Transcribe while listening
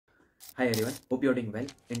Hi everyone, hope you're doing well.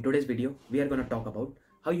 In today's video, we are going to talk about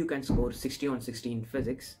how you can score 60 on 60 in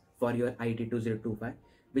physics for your IAT 2025,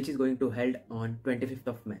 which is going to held on 25th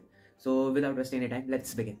of May. So without wasting any time,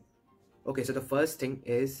 let's begin. Okay, so the first thing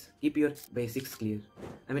is keep your basics clear.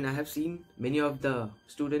 I have seen many of the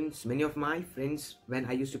students, many of my friends, when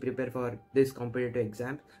I used to prepare for this competitive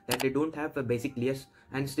exam, that they don't have a basic clear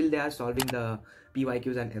and still they are solving the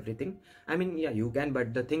PYQs and everything. Yeah, you can,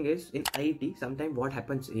 but the thing is, in IIT, sometimes what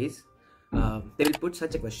happens is, they will put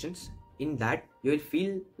such a questions in that you will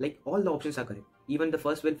feel like all the options are correct. Even the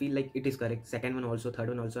first will feel like it is correct, second one also, third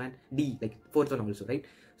one also, and D, like fourth one also, right?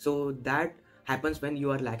 So that happens when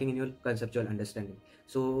you are lacking in your conceptual understanding.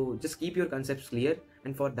 So just keep your concepts clear,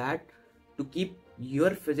 and for that, to keep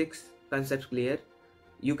your physics concepts clear,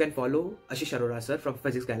 you can follow Ashish Arora sir from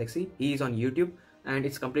Physics Galaxy. He is on YouTube and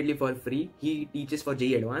it's completely for free. He teaches for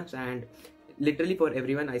JEE Advanced, and literally for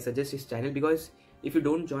everyone I suggest his channel, because if you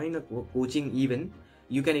don't join a coaching, even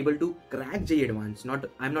you can able to crack JEE Advanced.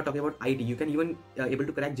 I'm not talking about IT. You can even able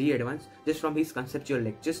to crack JEE Advanced just from his conceptual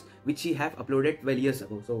lectures, which he have uploaded 12 years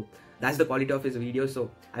ago. So that's the quality of his videos.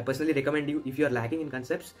 So I personally recommend you, if you are lacking in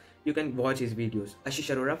concepts, you can watch his videos.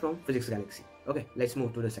 Ashish Arora from Physics Galaxy. Okay, let's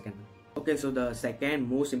move to the second one. Okay, so the second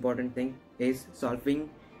most important thing is solving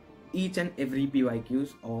each and every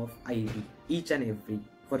PYQs of IAT. Each and every.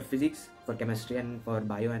 For physics, for chemistry, and for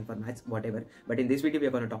bio, and for maths, whatever. But in this video, we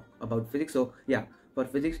are going to talk about physics. So yeah, for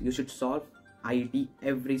physics, you should solve IAT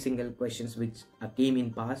every single questions which came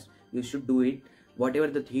in past. You should do it. Whatever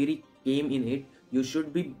the theory came in it, you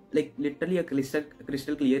should be like literally a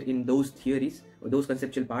crystal clear in those theories, or those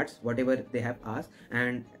conceptual parts, whatever they have asked,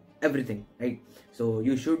 and everything, right? So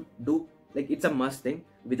you should do, like, it's a must thing.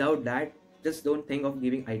 Without that, just don't think of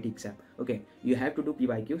giving IT exam. Okay, you have to do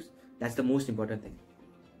PYQs. That's the most important thing.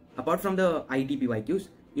 Apart from the IT PYQs,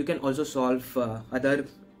 you can also solve other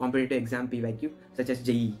competitive exam PYQ such as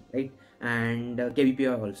JEE, right? And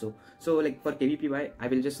KVPY also. So like for KVPY, I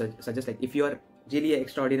will just suggest, like, if you are really an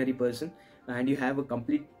extraordinary person and you have a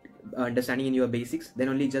complete understanding in your basics, then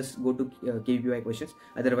only just go to KVPY questions.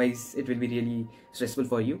 Otherwise, it will be really stressful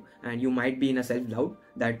for you, and you might be in a self-doubt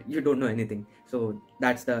that you don't know anything. So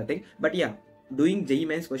that's the thing. But yeah, doing JEE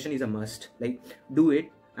mains question is a must. Like, do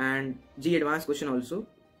it. And JEE advanced question also,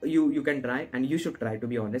 you can try, and you should try, to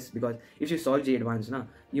be honest, because if you solve JEE advanced now,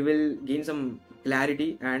 you will gain some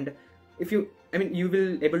clarity, and if you you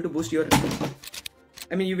will able to boost your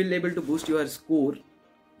score,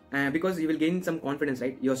 because you will gain some confidence,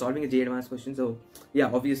 right? You're solving a JEE advanced question. So yeah,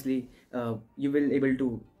 obviously you will able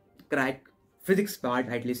to crack physics part,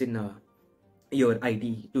 at least in your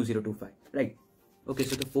IT 2025, right? Okay,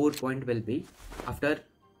 so the 4th point will be, after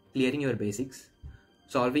clearing your basics,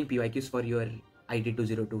 solving PYQs for your IT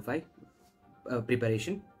 2025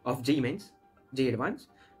 preparation of JEE mains, JEE advanced,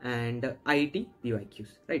 and IIT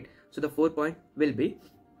PYQs, right? So the 4th point will be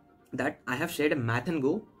that I have shared a Math and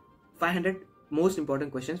Go 500 most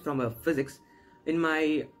important questions from physics in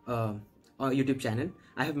my YouTube channel.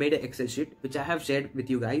 I have made an Excel sheet which I have shared with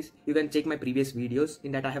you guys. You can check my previous videos.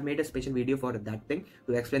 In that, I have made a special video for that thing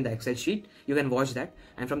to explain the Excel sheet. You can watch that,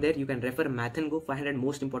 and from there you can refer Math and Go 500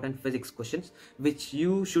 most important physics questions which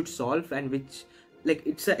you should solve, and which, like,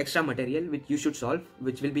 it's an extra material which you should solve,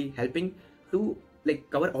 which will be helping to, like,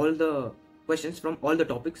 cover all the questions from all the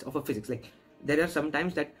topics of a physics. Like, there are some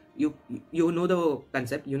times that you know the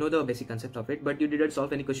concept, you know the basic concept of it, but you didn't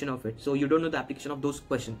solve any question of it, so you don't know the application of those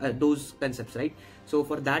questions, those concepts, right? So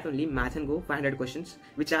for that only, Math and Go 500 questions,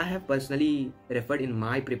 which I have personally referred in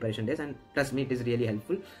my preparation days, and trust me, it is really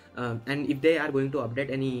helpful. And if they are going to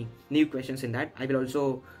update any new questions in that, I will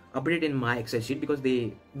also update in my Excel sheet, because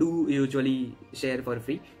they do usually share for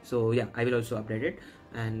free. So yeah, I will also update it.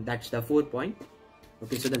 And that's the 4th point.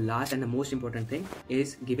 Okay, so the last and the most important thing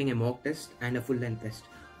is giving a mock test and a full length test.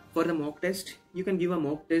 For the mock test, you can give a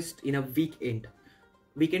mock test in a weekend,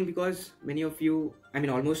 because many of you,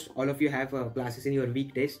 almost all of you have classes in your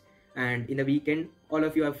weekdays, and in the weekend all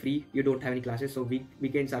of you are free, you don't have any classes, so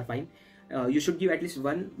weekends are fine. You should give at least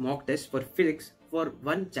one mock test for physics for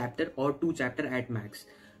one chapter or two chapter at max,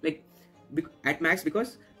 like at max,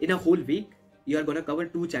 because in a whole week you are gonna cover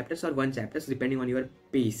 2 chapters or 1 chapters, depending on your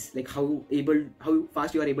pace, like how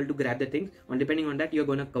fast you are able to grab the things. On depending on that, you're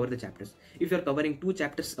gonna cover the chapters. If you're covering 2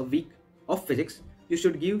 chapters a week of physics, you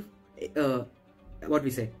should give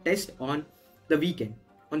test on the weekend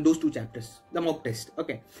on those 2 chapters, the mock test.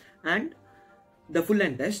 Okay, and the full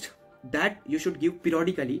length test, that you should give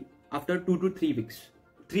periodically after 2 to 3 weeks.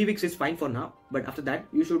 3 weeks is fine for now, but after that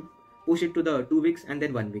you should push it to the 2 weeks and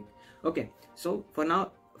then 1 week. Okay, so for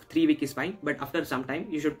now, 3 weeks is fine, but after some time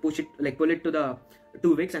you should push it, like pull it to the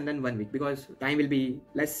 2 weeks and then 1 week, because time will be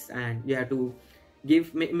less and you have to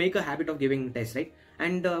make a habit of giving tests, right?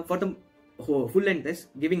 And for the full length test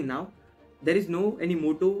giving now, there is no any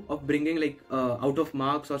motto of bringing like out of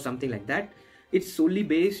marks or something like that. It's solely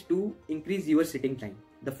based to increase your sitting time.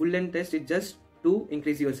 The full length test is just to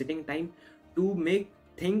increase your sitting time, to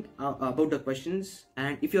think about the questions,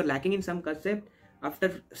 and if you're lacking in some concept,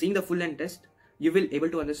 after seeing the full length test you will able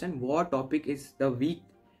to understand what topic is the weak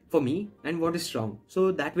for me and what is strong.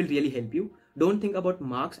 So that will really help you. Don't think about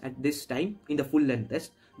marks at this time in the full length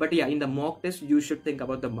test, but yeah, in the mock test you should think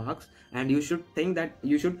about the marks, and you should think that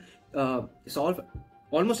you should solve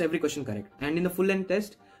almost every question correct. And in the full length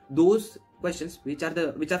test, those questions which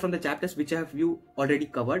are from the chapters which have you already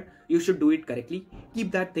covered, you should do it correctly.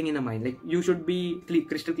 Keep that thing in the mind, like you should be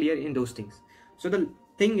crystal clear in those things. So the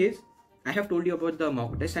thing is, I have told you about the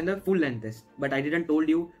mock test and the full length test, but I didn't told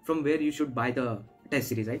you from where you should buy the test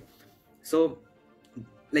series, right? So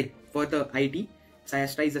like for the IIT,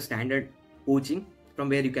 IISER is a standard coaching from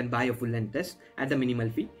where you can buy a full length test at the minimal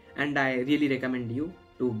fee, and I really recommend you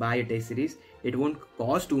to buy a test series. It won't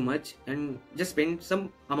cost too much, and just spend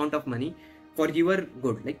some amount of money for your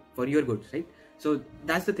good, like for your goods, right? So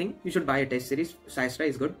that's the thing, you should buy a test series. IISER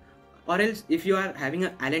is good. Or else if you are having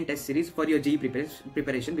an Allen test series for your JEE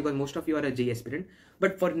preparation, because most of you are a JEE aspirant,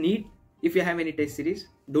 but for NEET, if you have any test series,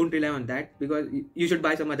 don't rely on that, because you should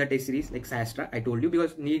buy some other test series like IISER, I told you,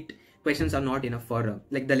 because NEET questions are not enough for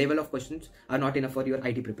like the level of questions are not enough for your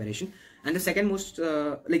IT preparation. And the second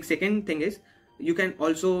second thing is, you can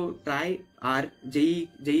also try our JEE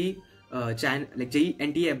JEE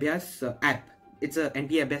NTA Abhyas app. It's a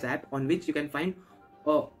NTA Abhyas app on which you can find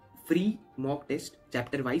a free mock test,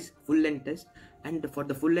 chapter wise, full length test. And for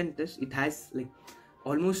the full length test, it has like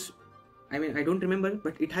almost, I mean, I don't remember,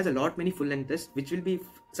 but it has a lot many full length tests which will be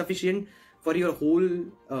sufficient for your whole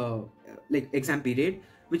like exam period,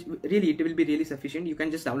 which really it will be really sufficient. You can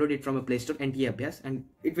just download it from a Play Store, NTA Abhyas, and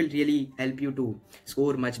it will really help you to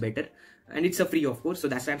score much better. And it's a free, of course, so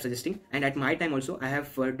that's why I'm suggesting. And at my time also, I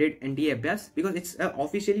have did NTA Abhyas, because it's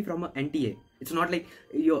officially from a NTA. It's not like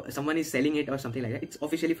someone is selling it or something like that. It's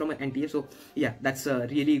officially from an NTA. So yeah, that's a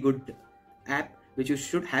really good app which you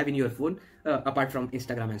should have in your phone, apart from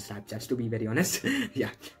Instagram and Snapchat, to be very honest.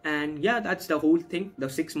 Yeah, and yeah, that's the whole thing, the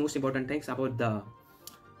 6 most important things about the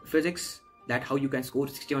physics, that how you can score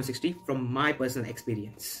 60 on 60 from my personal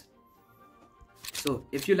experience. So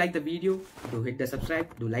if you like the video, do hit the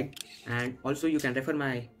subscribe, do like, and also you can refer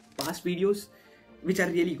my past videos which are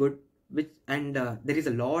really good, and there is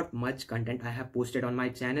a lot much content I have posted on my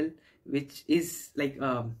channel, which is like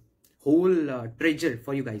whole treasure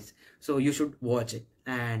for you guys, so you should watch it.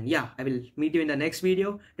 And yeah, I will meet you in the next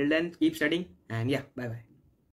video. Till then, keep studying, and yeah, bye bye.